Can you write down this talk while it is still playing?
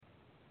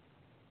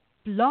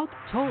Blog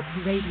Talk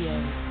Radio.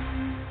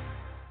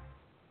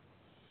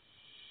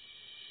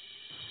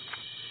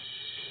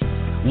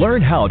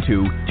 Learn how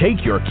to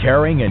take your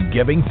caring and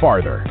giving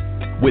farther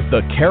with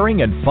the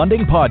Caring and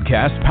Funding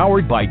Podcast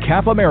powered by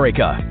CAF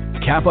America.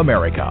 CAF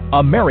America,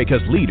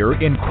 America's leader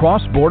in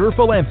cross-border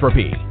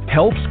philanthropy,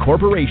 helps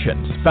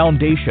corporations,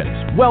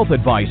 foundations, wealth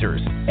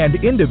advisors, and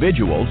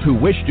individuals who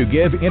wish to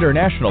give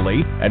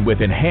internationally and with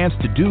enhanced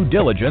due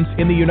diligence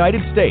in the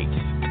United States.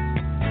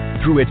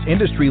 Through its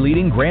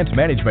industry-leading grants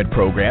management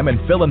program and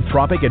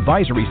philanthropic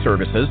advisory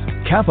services,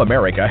 CAF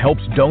America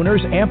helps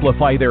donors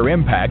amplify their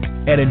impact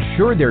and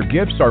ensure their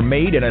gifts are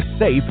made in a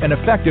safe and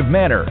effective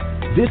manner.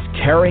 This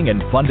Caring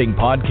and Funding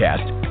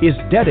podcast is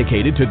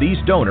dedicated to these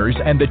donors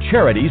and the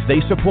charities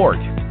they support.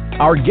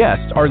 Our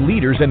guests are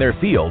leaders in their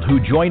field who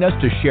join us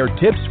to share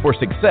tips for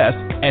success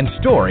and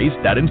stories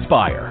that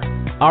inspire.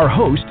 Our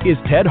host is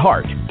Ted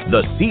Hart,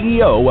 the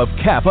CEO of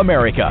CAF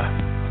America.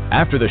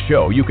 After the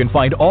show, you can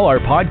find all our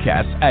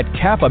podcasts at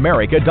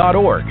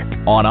cafamerica.org,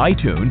 on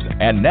iTunes,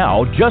 and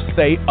now just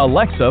say,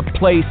 Alexa,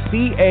 play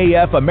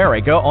CAF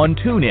America on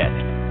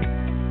TuneIn.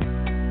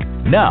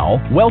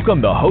 Now, welcome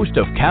the host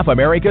of CAF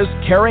America's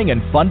Caring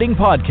and Funding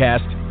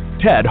Podcast,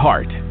 Ted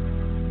Hart.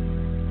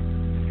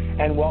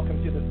 And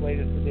welcome to this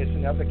latest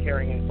edition of the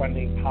Caring and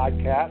Funding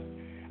Podcast.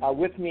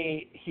 With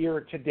me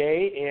here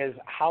today is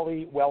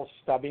Holly Welch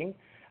Stubbing,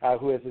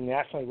 who is a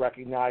nationally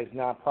recognized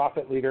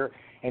nonprofit leader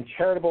and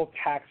charitable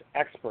tax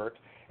expert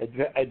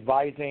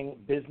advising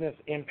business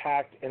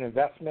impact and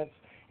investments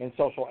in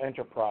social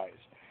enterprise.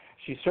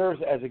 She serves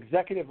as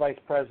Executive Vice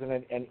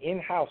President and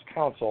in-house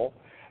counsel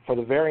for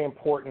the very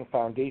important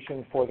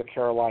Foundation for the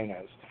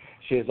Carolinas.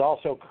 She is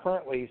also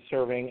currently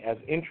serving as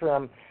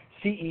Interim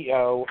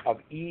CEO of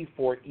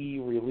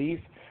E4E Relief,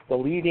 the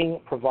leading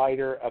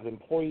provider of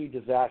employee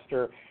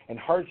disaster and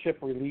hardship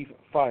relief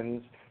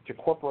funds to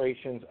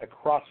corporations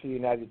across the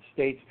United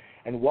States.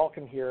 And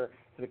welcome here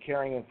to the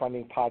Caring and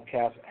Funding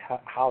Podcast,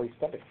 Holly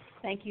Stubbing.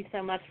 Thank you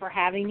so much for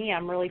having me.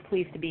 I'm really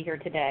pleased to be here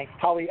today.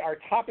 Holly, our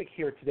topic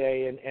here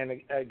today, and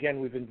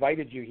again, we've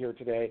invited you here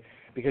today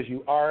because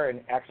you are an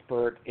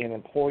expert in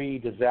employee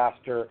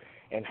disaster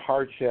and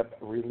hardship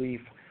relief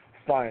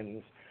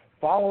funds.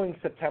 Following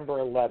September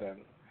 11th,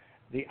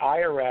 the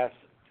IRS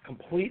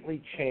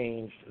completely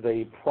changed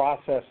the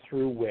process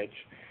through which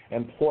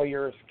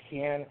employers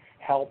can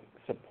help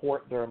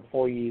support their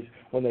employees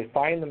when they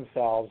find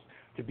themselves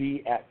to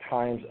be at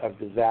times of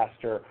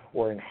disaster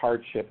or in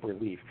hardship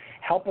relief.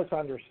 Help us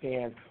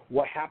understand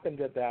what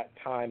happened at that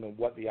time and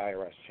what the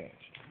IRS changed.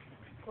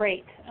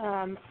 Great.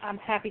 I'm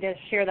happy to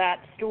share that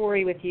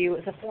story with you.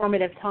 It was a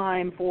formative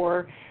time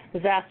for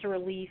disaster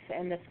relief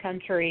in this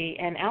country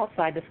and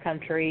outside this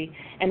country,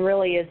 and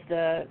really is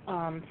the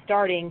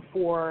starting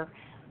for,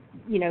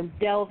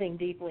 delving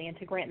deeply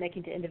into grant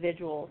making to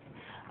individuals.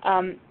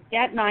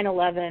 At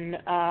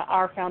 9/11,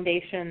 our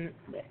foundation,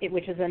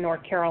 which is in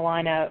North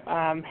Carolina,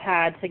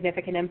 had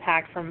significant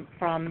impact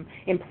from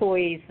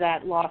employees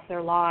that lost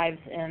their lives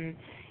in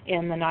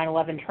the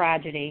 9/11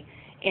 tragedy.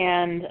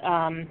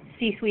 And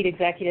C-suite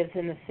executives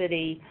in the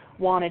city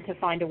wanted to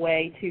find a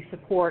way to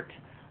support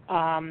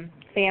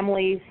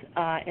families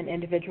and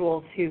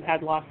individuals who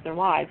had lost their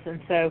lives. And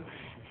so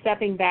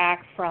stepping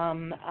back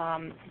from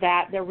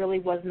that, there really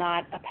was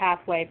not a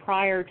pathway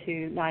prior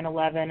to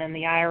 9/11, and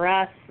the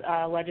IRS,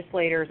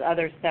 legislators,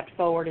 others stepped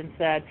forward and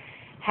said,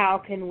 how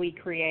can we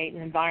create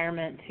an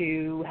environment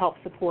to help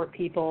support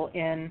people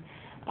in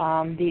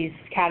these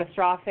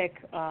catastrophic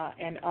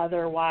and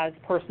otherwise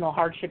personal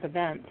hardship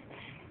events?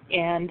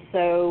 And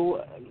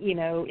so,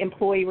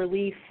 employee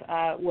relief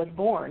was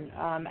born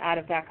out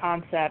of that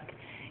concept,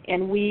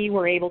 and we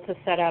were able to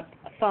set up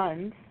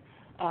funds,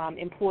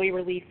 employee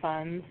relief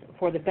funds,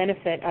 for the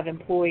benefit of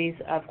employees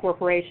of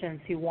corporations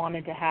who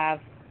wanted to have,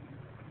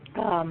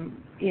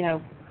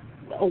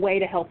 a way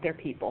to help their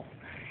people.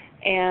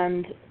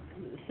 And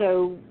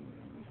so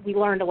we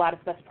learned a lot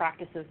of best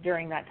practices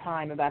during that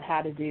time about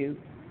how to do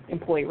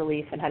employee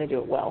relief and how to do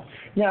it well.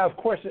 Now, of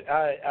course,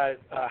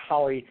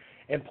 Holly,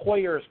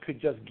 employers could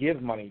just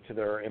give money to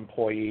their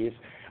employees,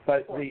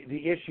 but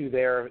the issue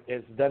there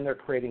is then they're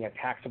creating a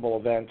taxable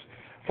event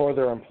for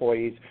their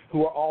employees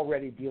who are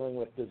already dealing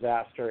with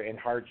disaster and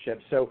hardship.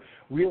 So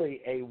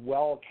really a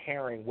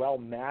well-caring,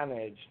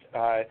 well-managed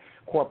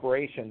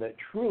corporation that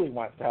truly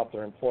wants to help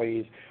their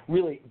employees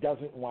really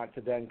doesn't want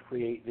to then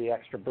create the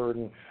extra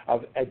burden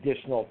of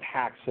additional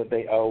tax that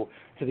they owe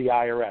to the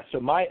IRS. So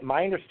my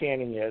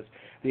understanding is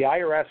the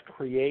IRS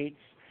creates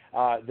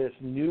this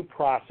new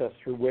process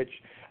through which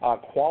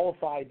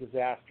qualified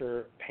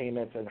disaster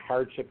payments and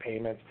hardship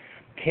payments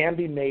can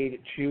be made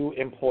to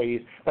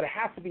employees, but it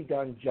has to be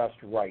done just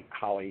right,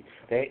 Holly.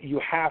 You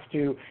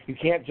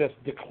can't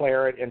just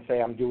declare it and say,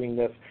 I'm doing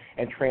this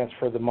and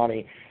transfer the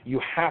money.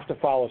 You have to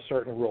follow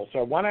certain rules. So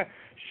I want to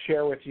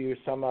share with you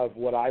some of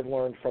what I've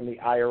learned from the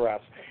IRS,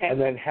 and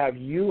then have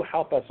you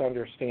help us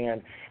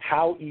understand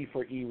how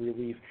E4E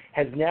Relief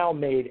has now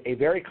made a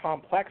very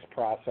complex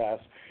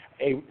process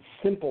a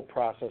simple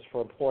process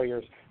for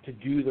employers to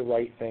do the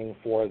right thing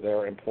for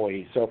their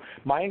employees. So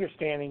my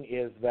understanding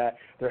is that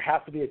there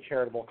has to be a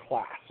charitable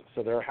class.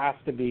 So there has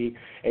to be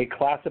a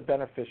class of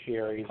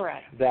beneficiaries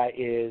Correct. that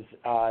is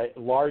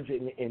large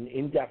and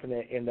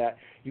indefinite, in that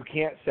you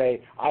can't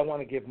say, I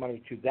want to give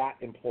money to that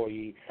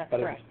employee, That's but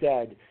correct.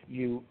 instead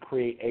you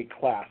create a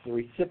class. The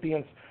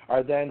recipients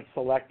are then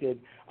selected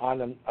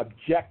on an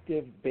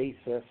objective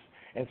basis,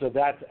 and so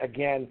that's,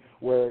 again,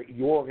 where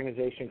your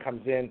organization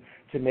comes in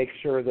to make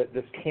sure that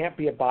this can't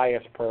be a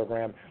biased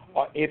program.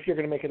 If you're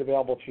going to make it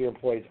available to your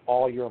employees,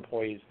 all your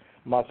employees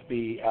must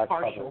be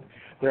covered.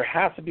 There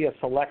has to be a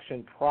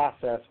selection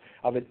process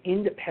of an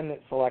independent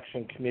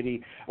selection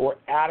committee or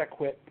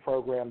adequate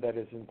program that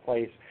is in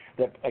place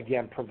that,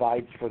 again,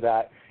 provides for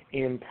that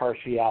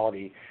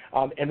impartiality.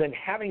 And then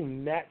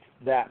having met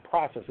that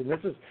process, and this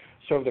is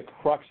sort of the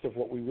crux of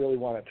what we really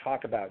want to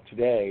talk about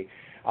today,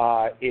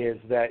 is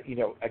that,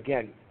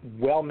 again,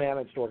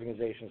 well-managed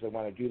organizations that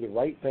want to do the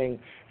right thing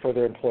for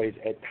their employees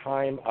at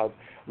time of,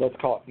 let's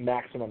call it,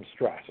 maximum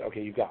stress.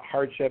 Okay, you've got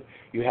hardship,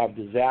 you have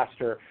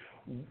disaster.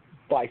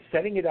 By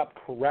setting it up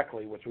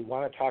correctly, which we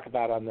want to talk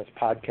about on this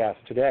podcast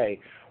today,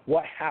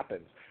 what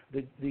happens?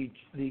 The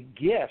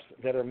gifts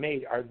that are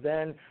made are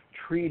then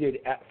treated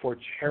for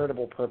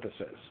charitable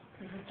purposes.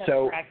 Mm-hmm.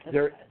 So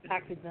they're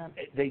tax exempt.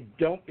 They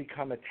don't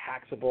become a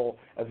taxable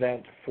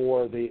event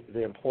for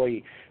the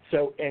employee.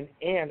 So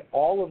and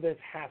all of this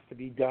has to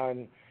be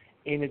done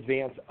in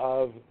advance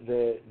of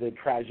the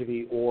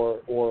tragedy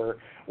or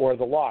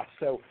the loss.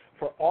 So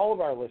for all of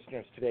our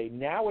listeners today,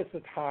 now is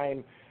the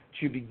time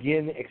to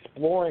begin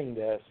exploring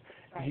this.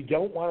 Right. You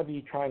don't want to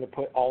be trying to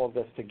put all of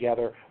this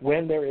together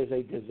when there is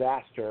a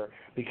disaster,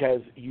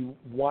 because you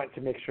want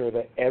to make sure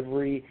that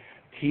every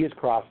T is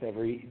crossed and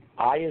every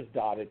I is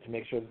dotted to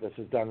make sure that this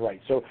is done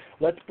right. So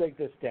let's break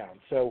this down.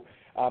 So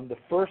the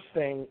first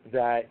thing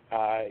that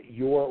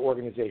your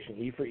organization,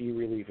 E4E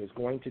Relief, is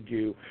going to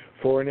do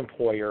for an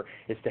employer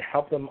is to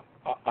help them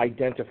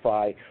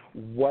identify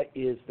what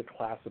is the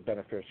class of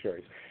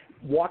beneficiaries.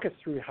 Walk us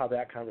through how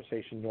that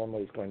conversation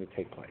normally is going to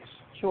take place.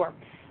 Sure.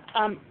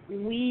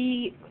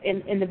 We,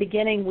 in the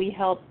beginning, we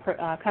help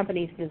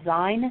companies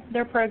design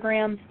their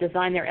programs,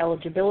 design their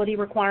eligibility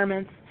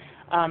requirements,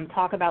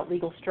 talk about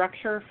legal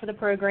structure for the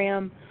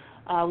program.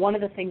 One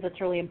of the things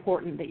that's really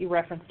important that you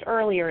referenced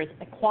earlier is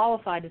a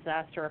qualified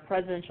disaster, a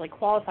presidentially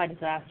qualified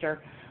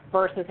disaster,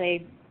 versus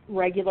a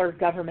regular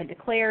government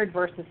declared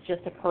versus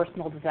just a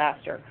personal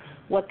disaster.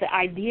 What the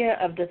idea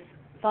of this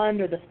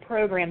fund or this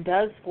program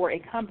does for a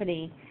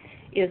company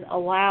is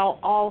allow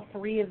all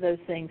three of those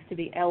things to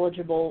be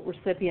eligible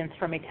recipients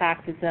from a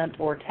tax-exempt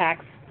or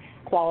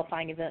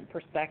tax-qualifying event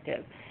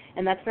perspective.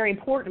 And that's very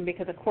important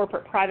because a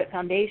corporate-private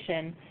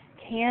foundation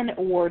can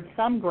award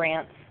some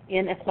grants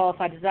in a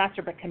qualified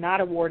disaster but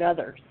cannot award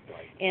others.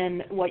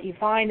 And what you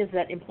find is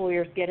that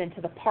employers get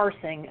into the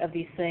parsing of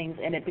these things,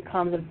 and it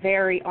becomes a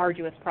very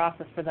arduous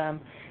process for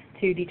them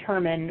to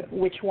determine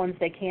which ones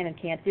they can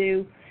and can't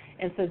do.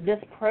 And so this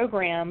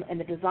program and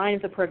the design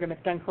of the program,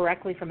 if done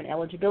correctly from an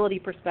eligibility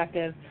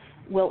perspective,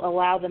 will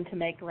allow them to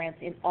make grants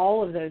in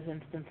all of those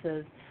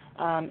instances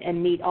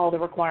and meet all the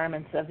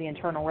requirements of the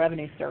Internal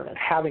Revenue Service.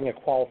 Having a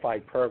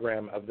qualified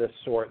program of this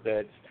sort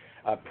that's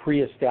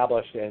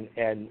pre-established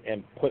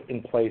and put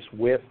in place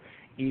with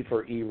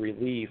E4E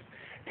Relief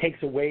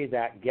takes away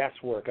that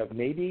guesswork of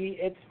maybe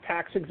it's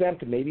tax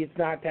exempt, maybe it's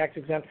not tax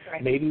exempt,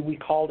 right. Maybe we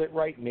called it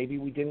right, maybe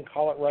we didn't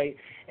call it right.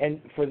 And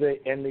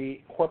the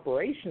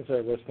corporations that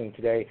are listening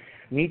today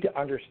need to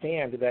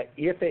understand that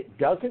if it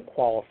doesn't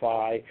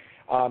qualify,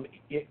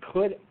 it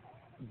could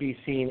be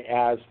seen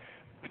as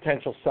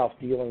potential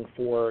self-dealing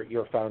for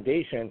your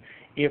foundation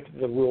if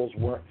the rules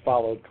weren't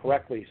followed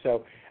correctly.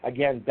 So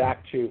again,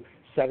 back to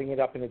setting it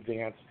up in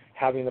advance,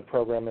 having the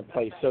program in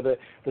place. So the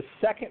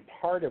second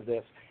part of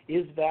this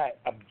is that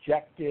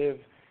objective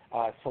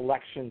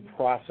selection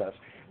process.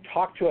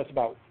 Talk to us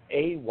about,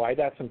 A, why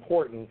that's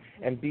important,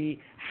 and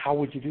B, how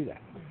would you do that?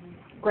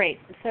 Great.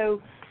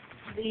 So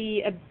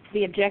the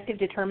objective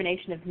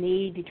determination of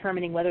need,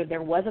 determining whether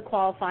there was a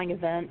qualifying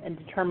event, and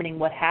determining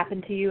what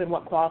happened to you and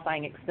what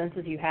qualifying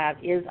expenses you have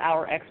is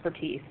our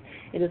expertise.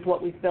 It is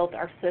what we've built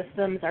our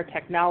systems, our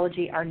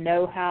technology, our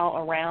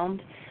know-how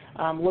around,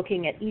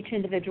 looking at each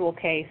individual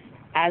case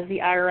as the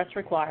IRS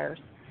requires,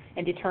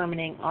 and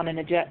determining on an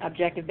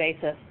objective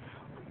basis,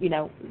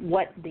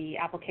 what the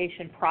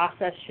application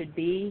process should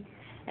be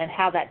and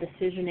how that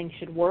decisioning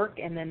should work,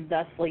 and then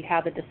thusly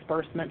how the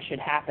disbursement should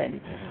happen.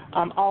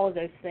 All of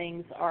those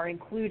things are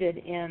included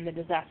in the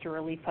disaster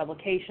relief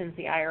publications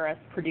the IRS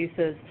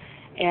produces,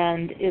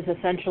 and is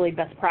essentially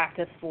best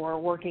practice for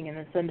working in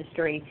this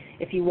industry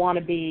if you want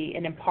to be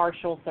an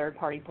impartial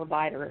third-party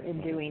provider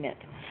in doing it.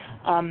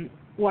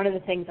 One of the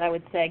things I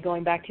would say,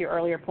 going back to your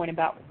earlier point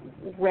about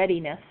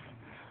readiness,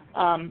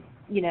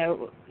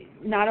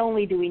 not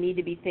only do we need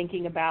to be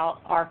thinking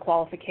about our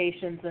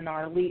qualifications and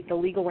the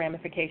legal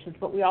ramifications,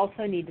 but we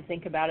also need to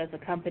think about, as a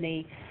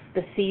company,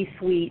 the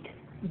C-suite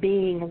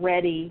being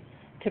ready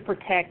to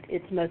protect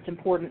its most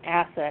important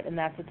asset, and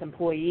that's its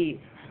employees.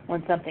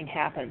 when something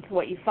happens.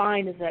 What you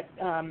find is that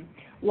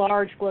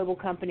large global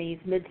companies,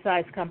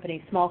 mid-sized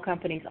companies, small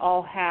companies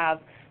all have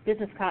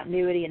business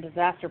continuity and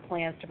disaster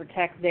plans to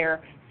protect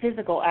their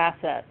physical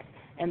assets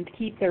and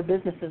keep their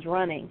businesses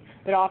running.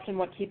 But often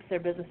what keeps their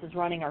businesses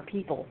running are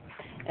people.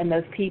 And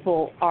those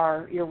people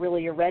are your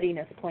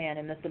readiness plan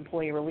in this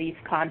employee relief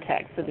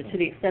context. So that to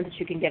the extent that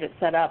you can get it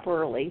set up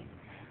early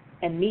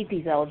and meet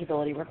these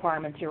eligibility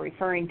requirements you're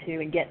referring to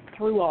and get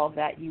through all of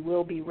that, you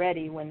will be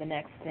ready when the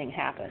next thing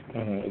happens.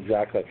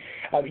 Exactly.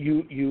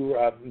 You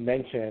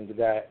mentioned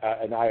that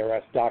an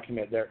IRS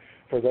document there.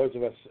 For those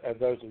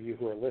of you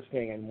who are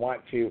listening and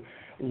want to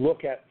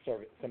look at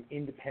sort of some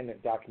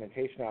independent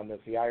documentation on this,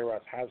 the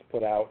IRS has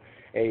put out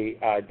a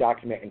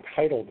document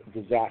entitled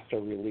Disaster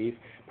Relief,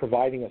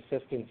 providing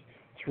assistance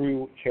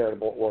through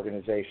charitable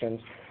organizations.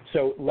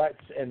 So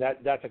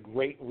that's a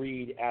great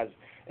read as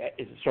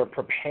sort of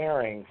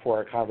preparing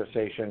for a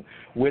conversation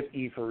with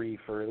E4E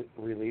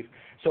Relief.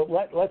 So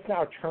let's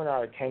now turn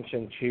our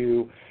attention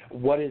to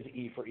what is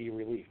E4E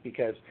Relief,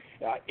 because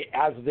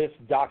as this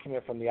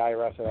document from the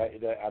IRS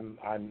that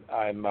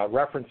I'm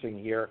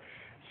referencing here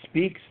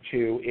speaks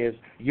to is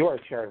you're a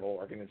charitable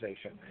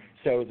organization.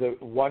 So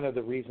one of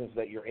the reasons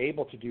that you're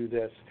able to do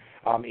this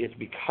is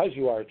because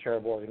you are a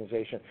charitable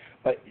organization.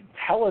 But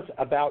tell us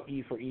about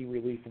E4E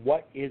Relief.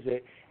 What is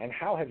it, and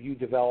how have you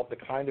developed the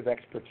kind of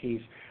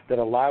expertise that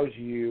allows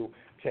you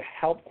to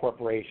help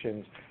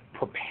corporations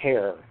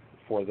prepare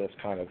for this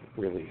kind of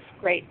relief?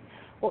 Great.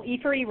 Well,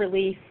 E4E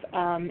Relief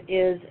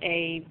is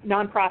a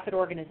nonprofit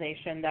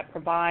organization that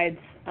provides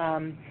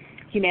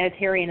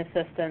humanitarian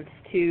assistance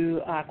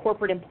to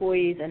corporate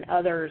employees and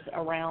others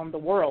around the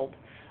world.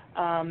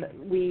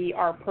 We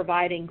are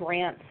providing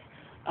grants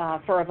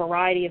for a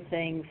variety of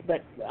things,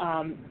 but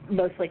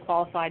mostly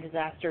qualified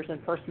disasters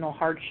and personal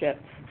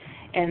hardships.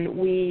 And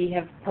we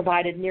have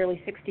provided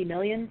nearly $60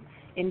 million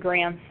in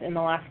grants in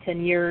the last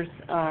 10 years,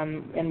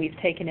 and we've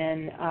taken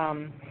in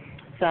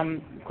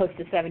some close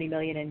to $70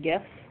 million in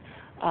gifts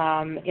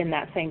in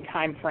that same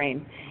time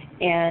frame.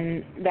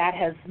 And that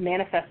has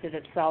manifested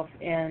itself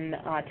in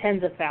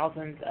tens of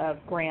thousands of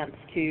grants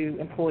to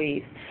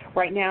employees.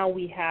 Right now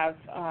we have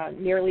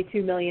nearly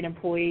 2 million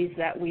employees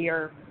that we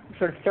are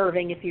sort of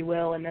serving, if you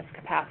will, in this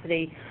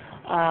capacity,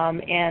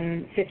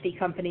 and 50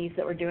 companies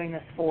that we're doing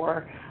this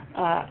for,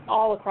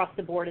 all across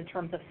the board in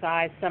terms of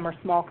size. Some are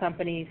small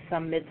companies,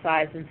 some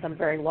mid-sized, and some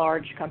very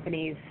large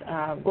companies,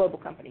 global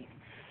companies.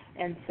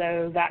 And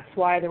so that's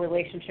why the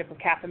relationship with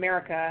CAF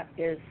America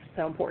is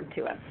so important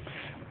to us.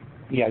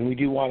 Yeah, and we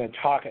do want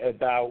to talk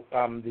about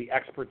the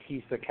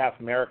expertise that CAF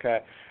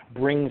America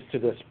brings to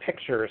this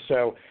picture.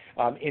 So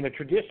in a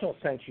traditional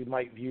sense, you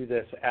might view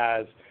this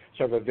as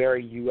sort of a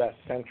very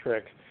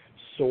U.S.-centric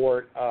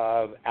sort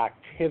of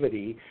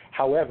activity.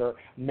 However,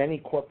 many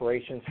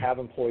corporations have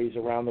employees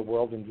around the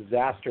world, and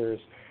disasters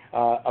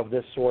of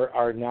this sort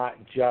are not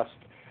just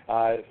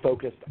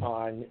focused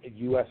on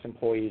U.S.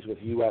 employees with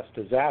U.S.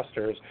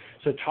 disasters.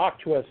 So talk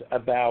to us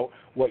about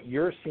what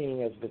you're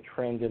seeing as the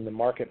trend in the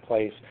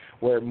marketplace,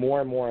 where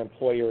more and more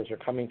employers are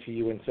coming to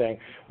you and saying,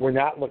 we're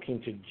not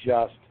looking to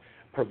just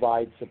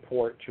provide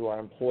support to our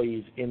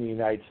employees in the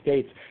United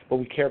States, but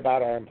we care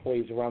about our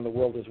employees around the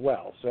world as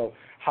well. So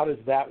how does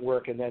that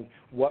work, and then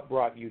what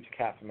brought you to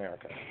CAF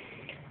America?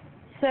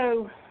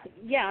 So,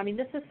 yeah, I mean,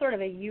 this is sort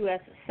of a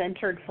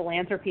U.S.-centered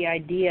philanthropy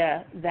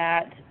idea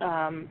that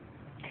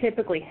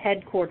typically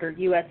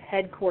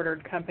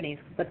U.S.-headquartered companies,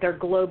 but they're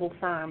global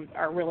firms,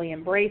 are really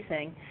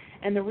embracing.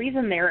 And the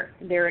reason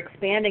they're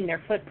expanding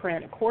their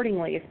footprint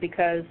accordingly is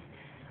because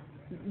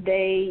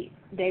they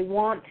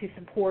want to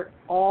support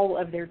all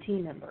of their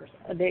team members.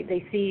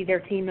 They see their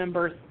team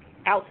members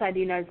outside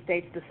the United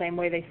States the same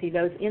way they see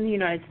those in the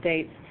United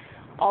States.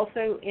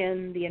 Also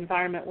in the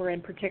environment we're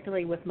in,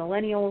 particularly with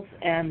millennials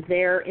and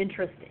their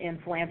interest in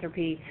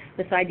philanthropy,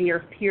 this idea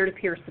of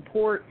peer-to-peer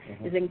support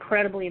is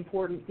incredibly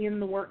important in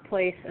the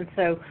workplace. And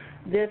so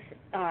this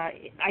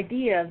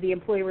idea of the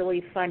Employee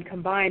Relief Fund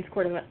combines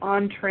sort of an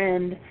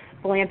on-trend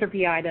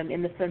philanthropy item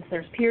in the sense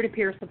there's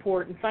peer-to-peer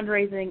support and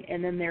fundraising,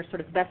 and then there's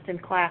sort of best in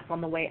class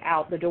on the way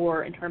out the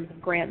door in terms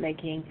of grant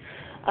making.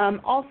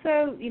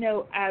 Also, you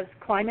know, as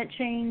climate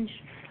change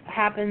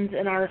happens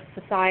in our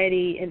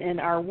society and in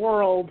our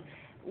world,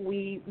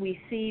 we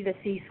see the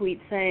C-suite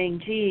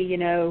saying, gee, you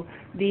know,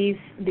 these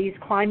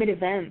climate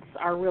events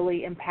are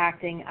really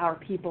impacting our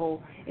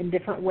people in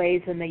different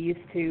ways than they used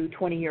to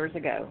 20 years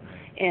ago.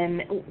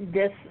 And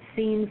this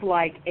seems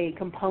like a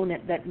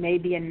component that may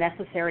be a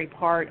necessary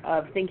part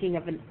of thinking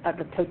of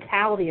the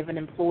totality of an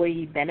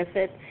employee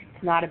benefit.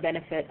 It's not a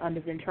benefit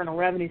under the Internal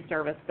Revenue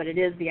Service, but it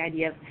is the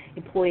idea of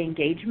employee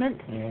engagement,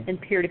 and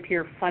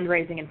peer-to-peer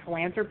fundraising and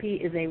philanthropy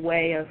is a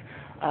way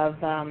of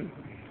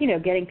you know,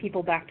 getting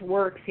people back to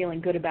work, feeling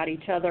good about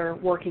each other,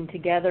 working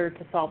together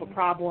to solve a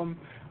problem,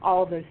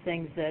 all of those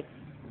things that,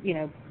 you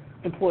know,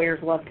 employers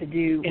love to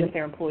do with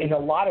their employees. In a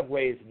lot of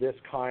ways, this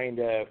kind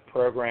of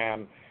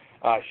program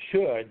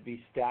should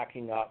be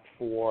stacking up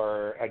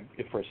for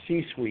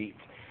C-suite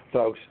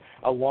folks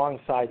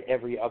alongside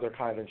every other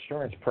kind of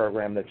insurance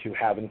program that you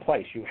have in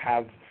place. You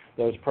have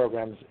those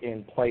programs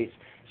in place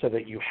so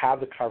that you have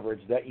the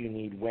coverage that you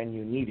need when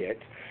you need it.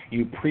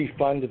 You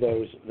pre-fund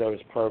those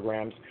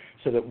programs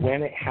so that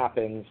when it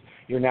happens,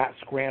 you're not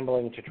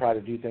scrambling to try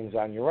to do things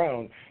on your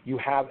own. You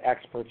have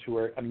experts who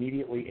are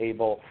immediately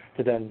able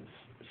to then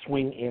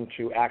swing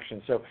into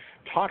action. So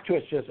talk to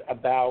us just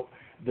about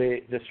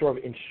the sort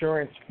of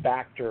insurance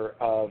factor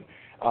of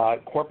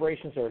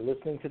corporations that are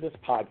listening to this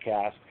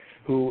podcast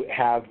who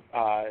have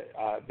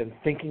been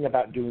thinking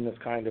about doing this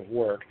kind of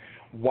work.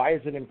 Why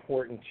is it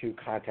important to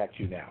contact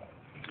you now?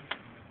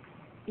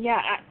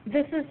 Yeah,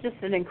 this is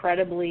just an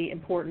incredibly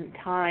important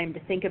time to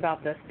think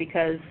about this,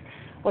 because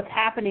what's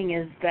happening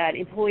is that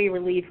Employee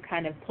Relief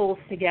kind of pulls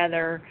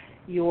together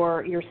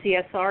your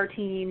CSR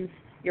teams,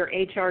 your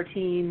HR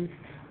teams,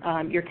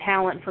 your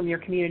talent from your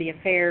community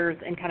affairs,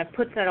 and kind of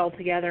puts that all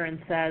together and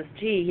says,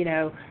 gee,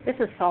 this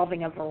is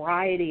solving a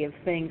variety of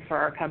things for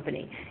our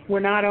company. We're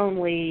not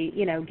only,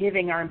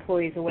 giving our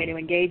employees a way to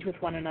engage with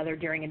one another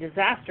during a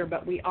disaster,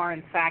 but we are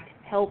in fact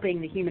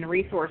helping the Human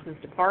Resources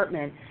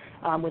Department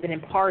with an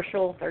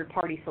impartial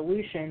third-party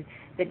solution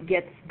that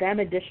gets them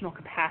additional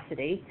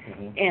capacity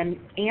and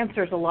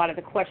answers a lot of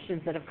the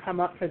questions that have come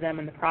up for them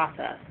in the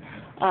process.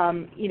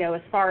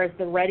 As far as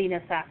the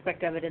readiness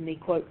aspect of it and the,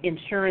 quote,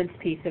 insurance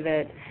piece of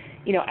it,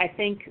 I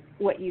think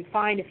what you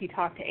find if you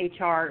talk to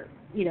HR,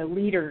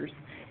 leaders,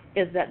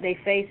 is that they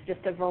face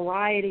just a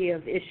variety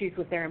of issues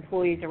with their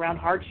employees around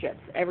hardships,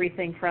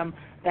 everything from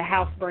the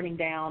house burning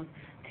down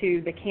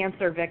to the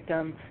cancer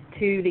victim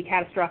to the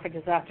catastrophic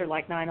disaster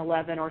like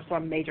 9/11 or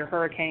some major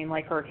hurricane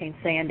like Hurricane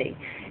Sandy.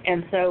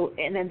 And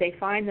then they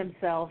find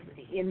themselves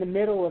in the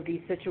middle of these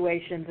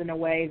situations in a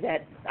way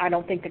that I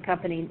don't think the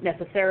company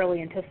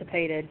necessarily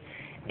anticipated.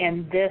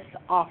 And this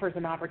offers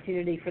an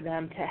opportunity for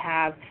them to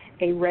have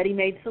a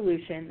ready-made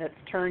solution that's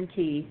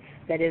turnkey,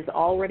 that is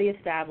already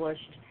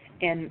established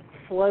and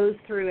flows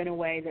through in a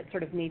way that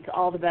sort of meets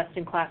all the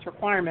best-in-class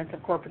requirements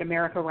of corporate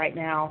America right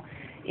now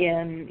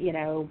in,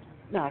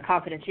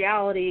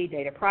 confidentiality,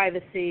 data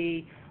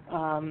privacy,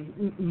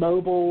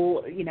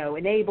 mobile,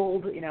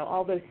 enabled,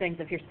 all those things.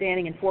 If you're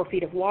standing in 4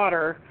 feet of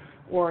water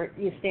or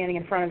you're standing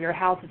in front of your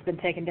house that's been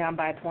taken down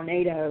by a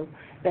tornado,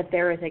 that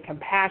there is a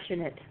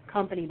compassionate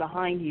company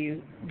behind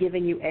you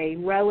giving you a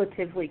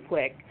relatively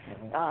quick,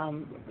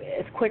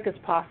 as quick as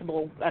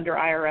possible under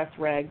IRS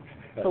regs,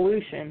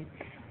 solution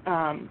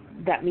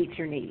that meets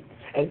your needs.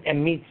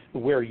 And meets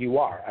where you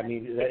are. I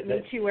mean,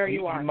 meets you where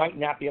you are. You might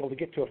not be able to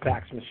get to a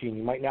fax machine.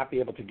 You might not be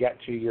able to get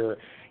to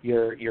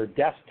your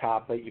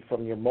desktop, but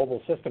from your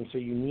mobile system. So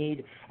you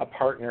need a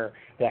partner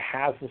that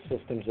has the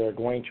systems that are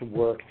going to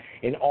work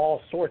in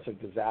all sorts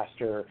of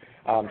disaster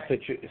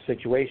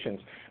situations.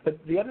 But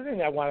the other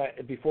thing I want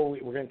to,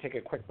 we're going to take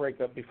a quick break,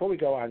 but before we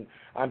go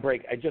on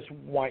break, I just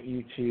want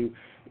you to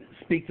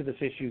speak to this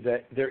issue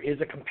that there is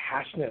a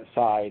compassionate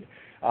side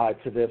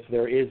to this.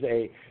 There is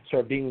a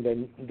sort of being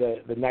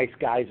the nice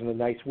guys and the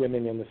nice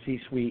women in the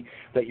C-suite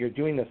that you're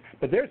doing this,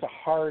 but there's a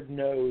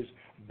hard-nosed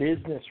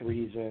business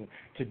reason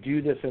to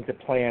do this and to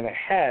plan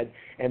ahead,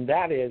 and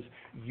that is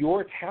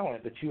your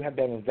talent that you have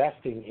been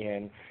investing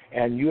in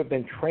and you have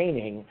been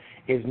training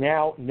is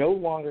now no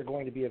longer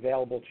going to be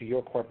available to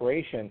your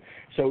corporation.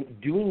 So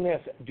doing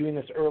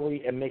this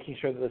early and making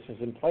sure that this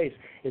is in place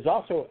is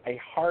also a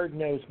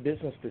hard-nosed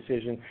business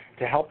decision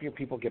to help your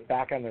people get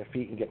back on their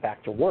feet and get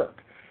back to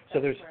work. So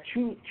there's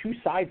two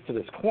sides to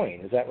this coin.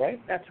 Is that right?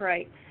 That's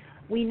right.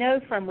 We know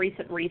from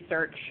recent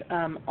research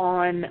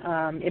on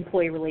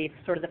employee relief,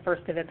 sort of the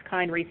first of its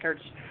kind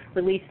research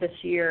released this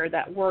year,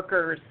 that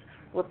workers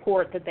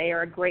report that they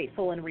are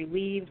grateful and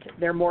relieved.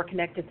 They're more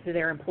connected to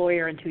their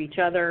employer and to each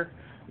other.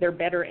 They're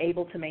better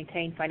able to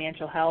maintain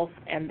financial health,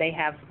 and they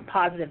have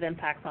positive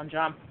impacts on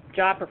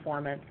job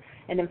performance.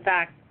 And in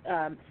fact,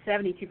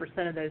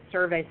 72% of those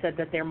surveys said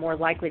that they're more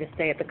likely to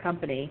stay at the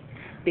company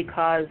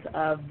because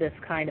of this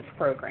kind of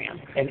program.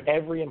 And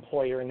every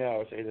employer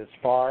knows it is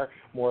far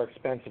more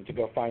expensive to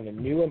go find a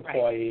new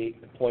employee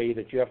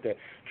that you have to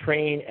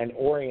train and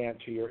orient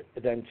to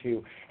than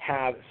to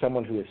have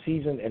someone who is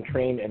seasoned and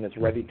trained and is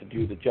ready to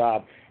do the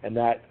job. And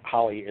that,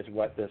 Holly, is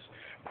what this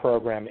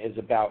program is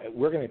about.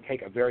 We're going to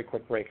take a very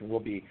quick break, and we'll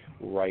be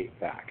right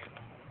back.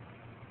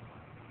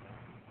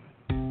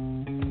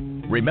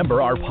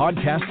 Remember, our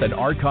podcasts and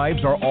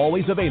archives are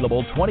always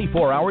available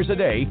 24 hours a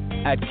day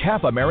at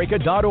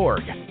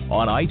CAFAmerica.org,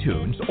 on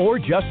iTunes, or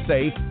just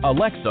say,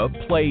 Alexa,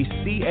 play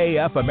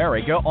CAF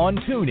America on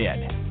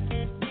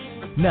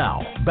TuneIn.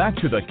 Now, back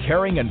to the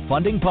Caring and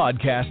Funding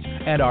Podcast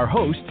and our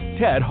host,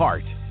 Ted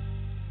Hart.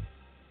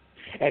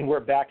 And we're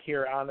back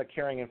here on the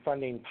Caring and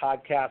Funding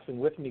Podcast, and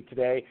with me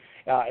today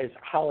is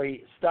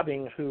Holly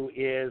Stubbing, who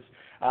is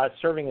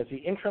serving as the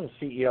Interim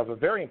CEO of a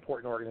very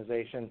important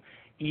organization,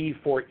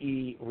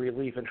 E4E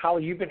Relief. And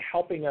Holly, you've been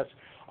helping us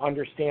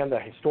understand the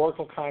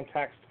historical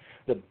context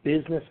the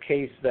business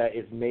case that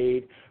is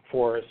made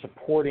for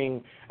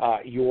supporting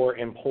your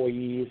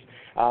employees.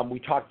 We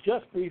talked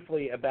just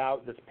briefly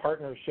about this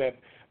partnership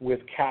with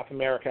CAF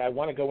America. I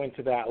want to go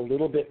into that a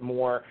little bit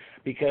more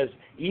because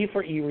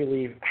E4E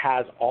Relief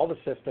has all the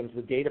systems,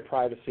 the data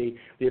privacy,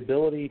 the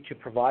ability to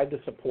provide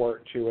the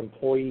support to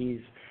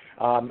employees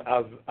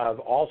of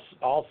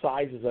all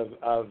sizes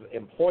of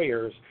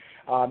employers.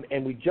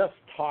 And we just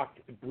talked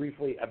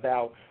briefly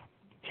about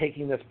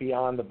taking this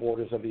beyond the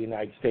borders of the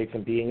United States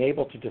and being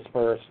able to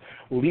disperse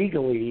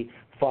legally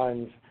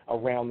funds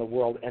around the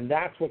world, and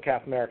that's what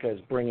CAF America is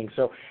bringing.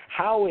 So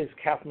how is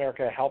CAF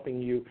America helping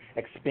you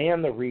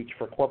expand the reach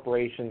for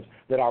corporations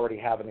that already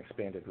have an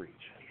expanded reach?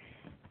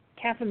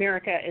 CAF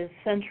America is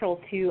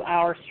central to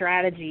our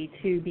strategy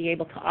to be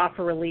able to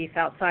offer relief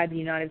outside the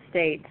United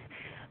States.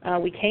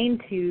 We came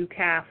to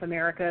CAF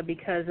America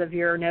because of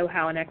your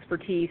know-how and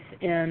expertise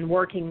in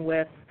working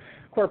with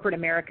corporate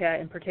America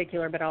in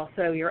particular, but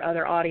also your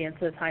other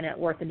audiences, high net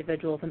worth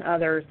individuals and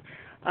others,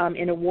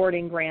 in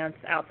awarding grants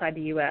outside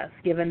the U.S.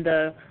 Given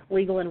the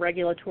legal and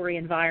regulatory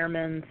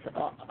environments,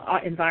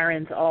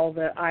 all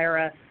the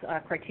IRS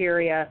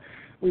criteria,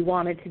 we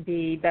wanted to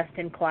be best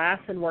in class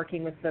in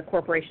working with the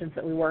corporations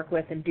that we work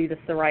with and do this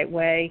the right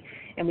way.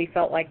 And we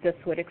felt like this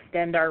would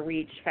extend our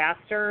reach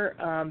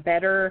faster,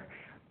 better,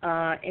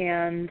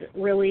 and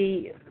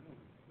really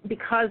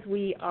because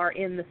we are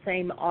in the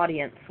same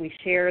audience, we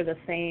share the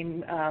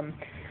same,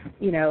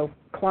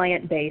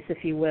 client base,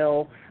 if you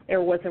will.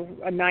 There was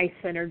a nice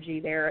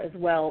synergy there as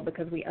well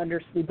because we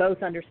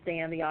both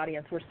understand the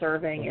audience we're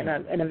serving in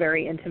a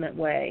very intimate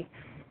way.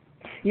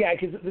 Yeah,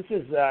 because this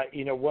is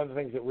one of the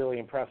things that really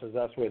impresses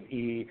us with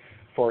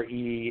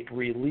E4E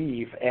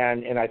Relief,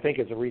 and I think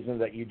is a reason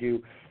that you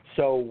do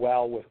so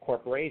well with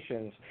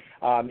corporations,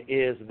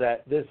 is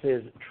that this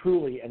is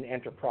truly an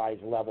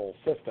enterprise-level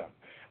system.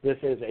 This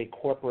is a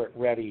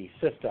corporate-ready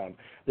system.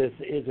 This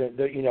isn't,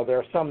 there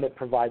are some that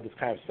provide this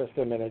kind of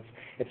system, and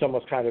it's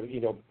almost kind of,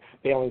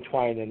 baling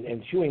twine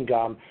and chewing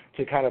gum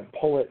to kind of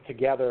pull it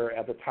together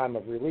at the time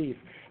of relief.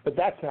 But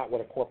that's not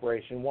what a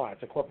corporation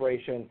wants. A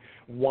corporation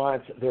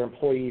wants their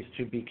employees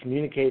to be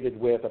communicated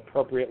with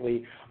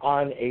appropriately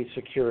on a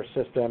secure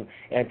system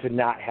and to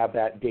not have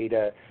that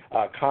data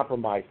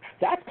compromised.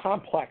 That's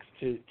complex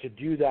to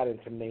do that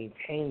and to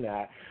maintain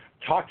that.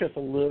 Talk to us a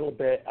little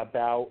bit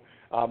about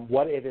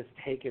what it has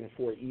taken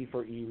for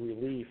E4E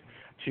Relief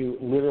to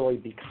literally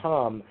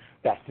become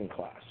best in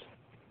class.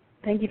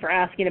 Thank you for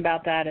asking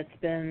about that. It's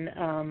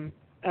been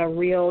a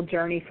real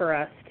journey for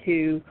us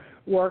to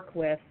work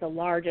with the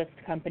largest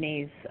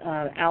companies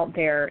out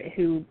there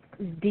who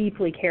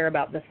deeply care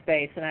about this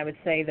space. And I would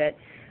say that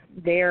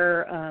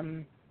their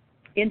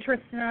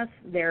interest in us,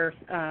 their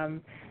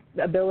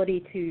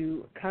ability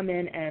to come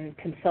in and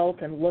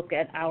consult and look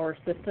at our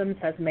systems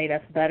has made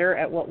us better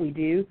at what we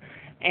do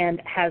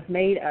and has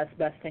made us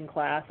best in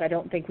class. I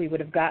don't think we would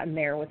have gotten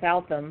there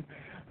without them.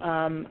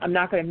 I'm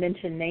not going to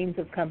mention names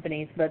of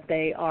companies, but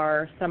they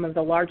are some of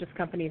the largest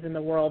companies in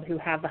the world who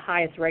have the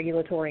highest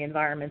regulatory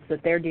environments that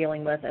they're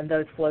dealing with, and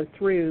those flow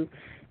through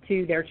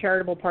to their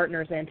charitable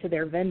partners and to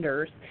their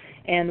vendors.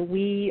 And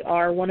we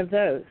are one of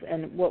those.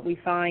 And what we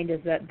find is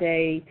that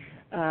they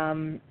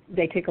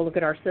take a look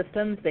at our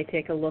systems, they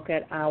take a look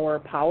at our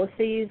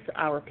policies,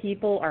 our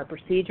people, our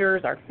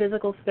procedures, our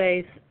physical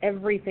space,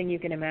 everything you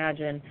can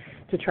imagine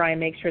to try and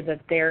make sure that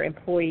their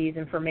employees'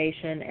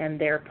 information and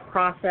their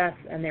process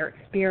and their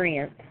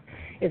experience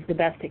is the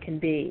best it can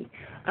be.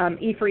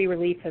 E4E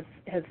Relief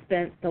has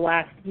spent the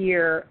last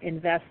year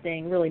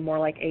investing, really more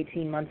like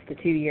 18 months to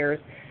 2 years,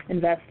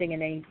 investing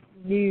in a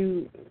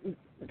new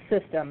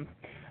system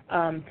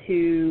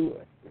to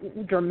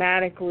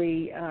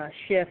dramatically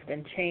shift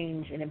and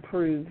change and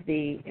improve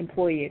the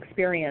employee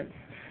experience,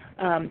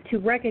 to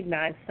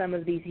recognize some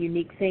of these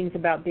unique things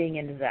about being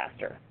in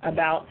disaster,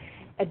 about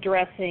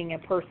addressing a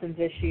person's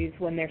issues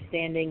when they're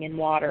standing in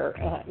water,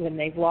 when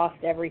they've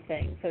lost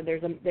everything. So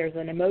there's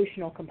an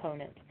emotional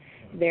component.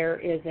 There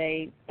is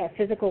a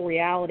physical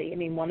reality. I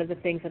mean, one of the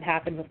things that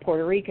happened with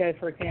Puerto Rico,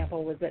 for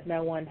example, was that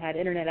no one had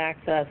internet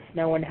access,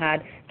 no one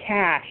had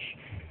cash,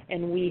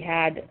 and we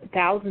had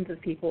thousands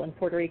of people in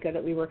Puerto Rico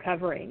that we were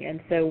covering. And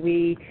so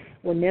we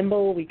were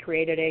nimble. We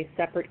created a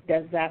separate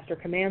disaster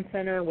command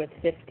center with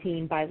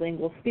 15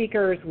 bilingual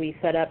speakers. We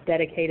set up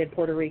dedicated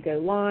Puerto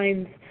Rico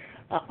lines.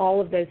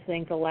 All of those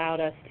things allowed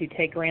us to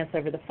take grants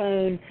over the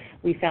phone.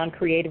 We found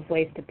creative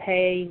ways to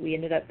pay. We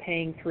ended up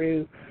paying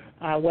through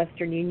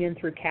Western Union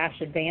through cash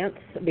advance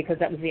because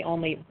that was the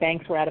only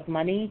banks were out of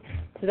money.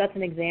 So that's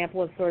an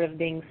example of sort of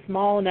being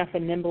small enough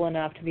and nimble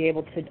enough to be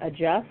able to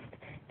adjust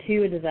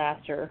to a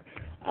disaster.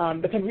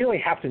 But you really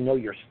have to know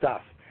your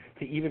stuff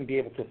to even be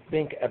able to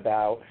think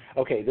about,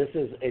 okay, this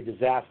is a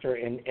disaster,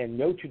 and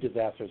no two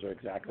disasters are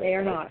exactly They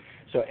are right. not.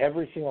 So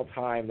every single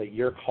time that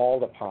you're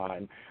called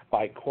upon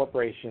by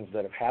corporations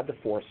that have had the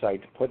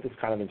foresight to put this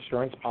kind of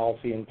insurance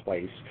policy in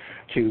place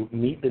to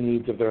meet the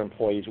needs of their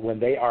employees when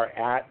they are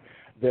at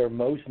they're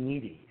most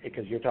needy,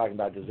 because you're talking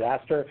about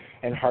disaster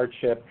and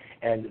hardship,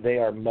 and they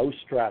are most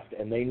stressed,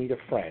 and they need a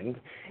friend.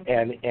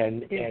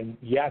 And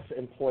yes,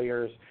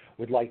 employers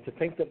would like to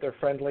think that they're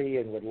friendly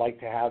and would like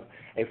to have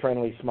a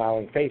friendly,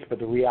 smiling face, but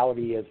the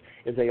reality is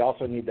they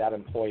also need that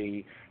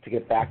employee to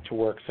get back to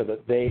work so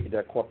that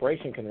their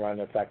corporation can run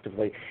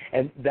effectively.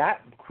 And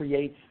that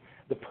creates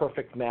the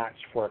perfect match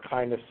for a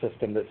kind of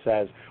system that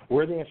says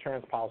we're the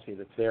insurance policy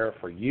that's there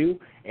for you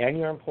and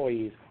your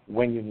employees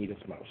when you need us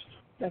most.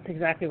 That's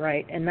exactly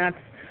right, and that's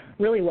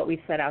really what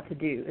we set out to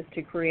do, is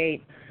to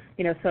create,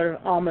 sort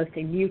of almost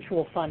a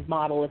mutual fund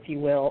model, if you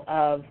will,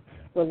 of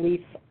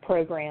relief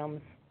programs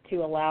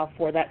to allow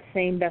for that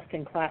same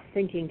best-in-class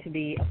thinking to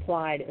be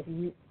applied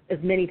as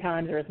many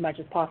times or as much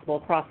as possible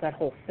across that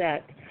whole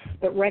set,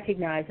 but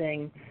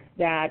recognizing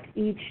that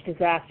each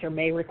disaster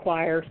may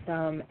require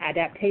some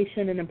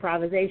adaptation and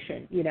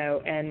improvisation,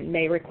 and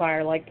may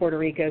require, like Puerto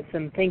Rico,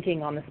 some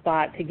thinking on the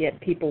spot to get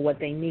people what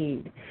they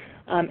need.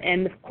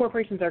 And the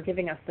corporations are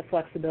giving us the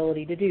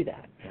flexibility to do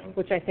that,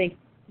 which I think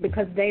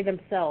because they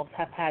themselves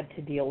have had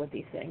to deal with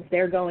these things.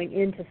 They're going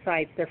into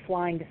sites, they're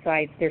flying to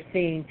sites, they're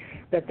seeing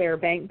that their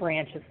bank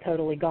branch is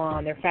totally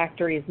gone, their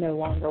factory is no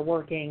longer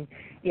working,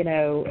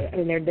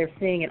 and they're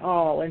seeing it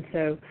all. And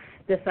so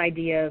this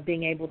idea of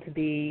being able to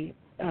be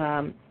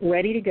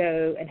ready to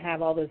go and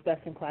have all those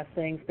best-in-class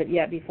things, but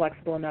yet be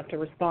flexible enough to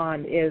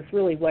respond is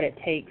really what it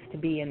takes to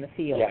be in the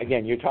field. Yeah,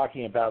 again, you're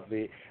talking about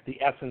the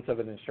essence of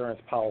an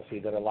insurance policy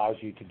that allows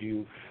you to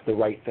do the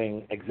right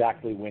thing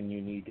exactly when you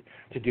need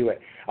to do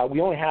it.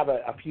 We only have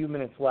a few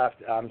minutes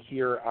left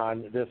here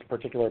on this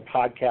particular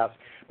podcast,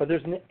 but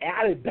there's an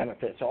added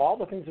benefit. So all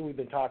the things that we've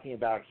been talking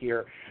about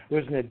here,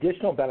 there's an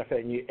additional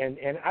benefit,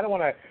 and I don't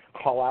want to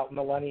call out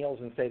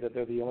millennials and say that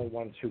they're the only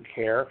ones who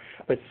care,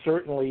 but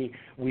certainly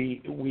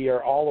we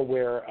are all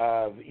aware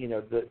of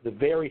the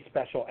very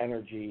special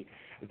energy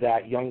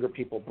that younger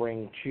people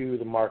bring to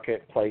the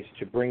marketplace,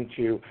 to bring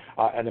to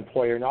an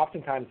employer, and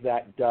oftentimes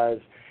that does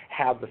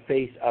have the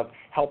face of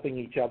helping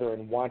each other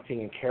and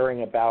wanting and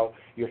caring about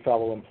your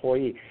fellow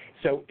employee.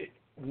 So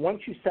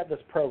once you set this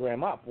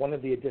program up, one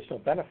of the additional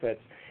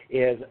benefits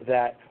is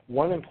that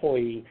one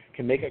employee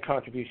can make a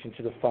contribution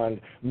to the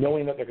fund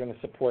knowing that they're going to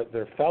support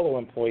their fellow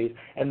employees,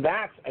 and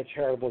that's a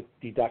charitable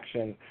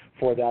deduction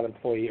for that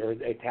employee, or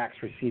a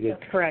tax-receipted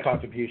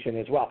contribution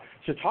as well.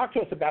 So talk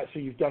to us about, so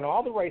you've done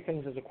all the right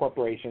things as a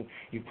corporation,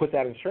 you've put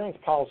that insurance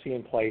policy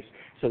in place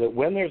so that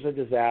when there's a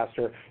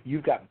disaster,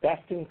 you've got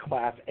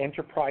best-in-class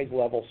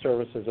enterprise-level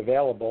services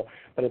available,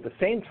 but at the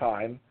same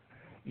time,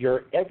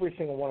 every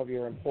single one of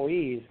your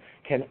employees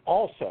can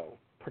also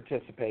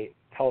participate.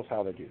 Tell us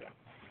how to do that.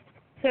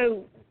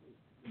 So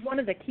one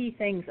of the key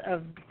things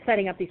of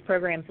setting up these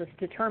programs is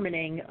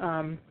determining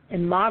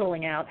and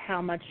modeling out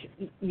how much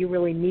you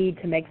really need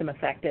to make them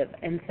effective.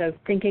 And so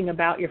thinking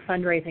about your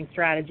fundraising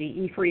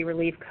strategy, E4E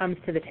Relief comes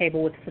to the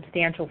table with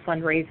substantial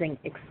fundraising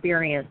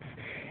experience.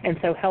 And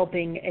so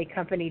helping a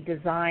company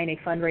design a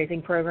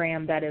fundraising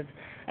program that is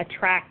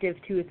attractive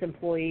to its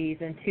employees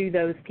and to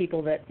those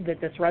people that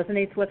this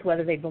resonates with,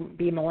 whether they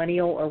be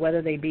millennial or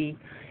whether they be,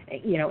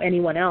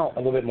 anyone else. A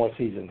little bit more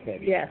seasoned,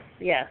 maybe.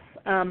 Yes.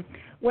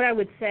 What I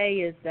would say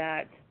is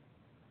that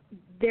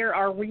there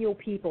are real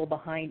people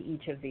behind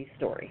each of these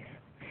stories.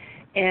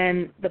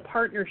 And the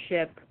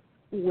partnership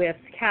with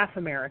CAF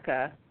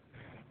America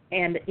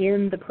and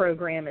in the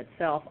program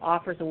itself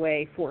offers a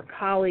way for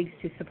colleagues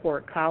to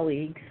support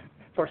colleagues,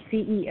 for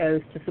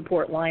CEOs to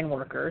support line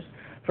workers,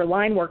 for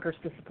line workers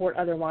to support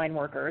other line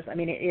workers. I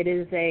mean, it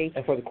is a...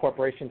 And for the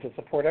corporation to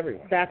support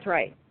everyone. That's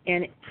right.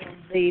 And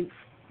it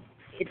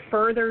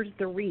furthers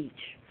the reach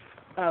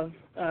of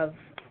the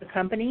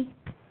company.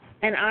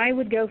 And I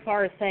would go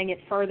far as saying it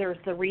furthers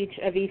the reach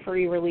of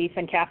E4E Relief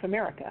and CAF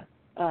America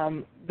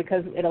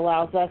because it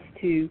allows us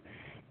to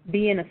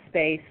be in a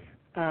space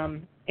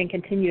and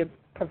continue to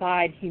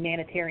provide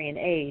humanitarian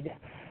aid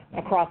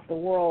across the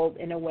world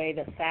in a way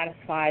that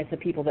satisfies the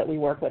people that we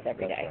work with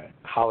every day. Right.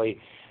 Holly,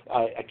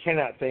 I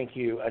cannot thank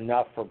you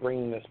enough for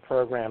bringing this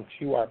program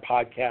to our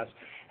podcast,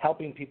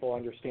 helping people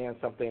understand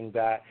something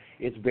that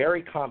is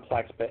very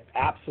complex but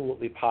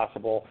absolutely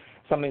possible,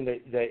 something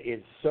that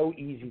is so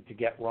easy to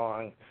get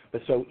wrong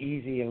but so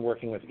easy in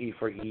working with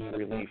E4E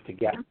Relief to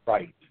get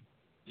right.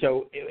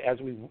 So as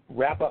we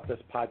wrap up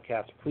this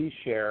podcast, please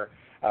share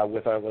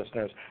with our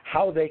listeners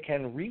how they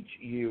can reach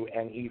you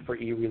and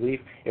E4E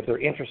Relief if they're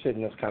interested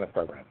in this kind of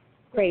program.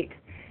 Great.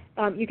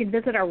 You can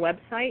visit our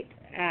website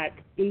at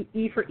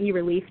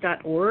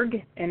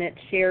e4erelief.org, and it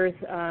shares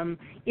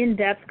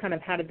in-depth kind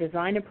of how to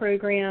design a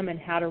program and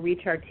how to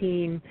reach our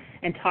team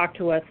and talk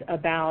to us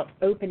about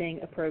opening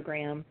a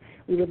program.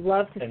 We would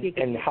love to speak.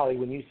 And Holly,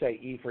 when you say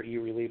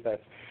E4E Relief,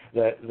 that's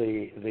the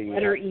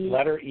letter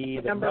E,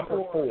 the number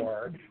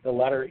 4, the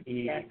letter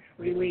E, yes,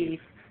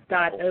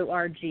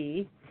 relief.org.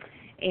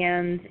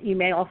 And you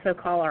may also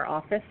call our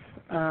office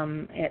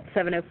at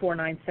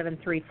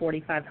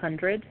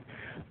 704-973-4500,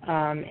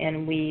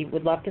 and we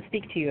would love to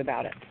speak to you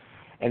about it.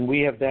 And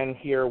we have been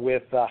here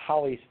with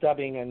Holly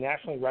Stubbing, a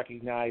nationally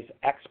recognized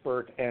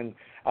expert and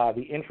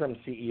the interim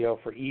CEO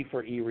for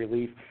E4E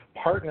Relief,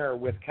 partner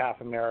with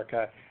CAF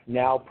America,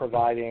 now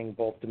providing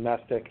both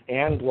domestic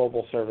and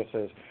global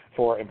services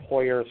for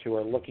employers who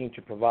are looking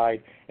to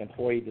provide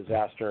employee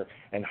disaster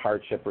and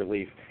hardship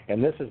relief.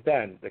 And this has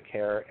been the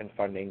Care and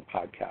Funding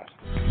Podcast.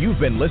 You've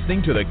been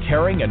listening to the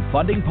Caring and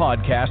Funding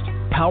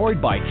Podcast,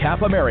 powered by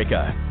CAF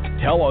America.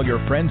 Tell all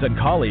your friends and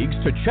colleagues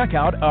to check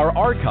out our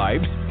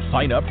archives,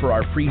 sign up for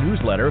our free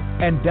newsletter,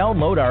 and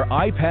download our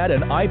iPad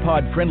and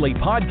iPod-friendly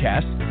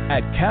podcasts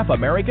at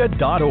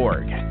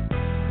cafamerica.org.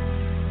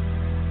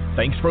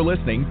 Thanks for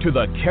listening to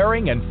the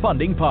Caring and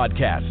Funding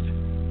Podcast.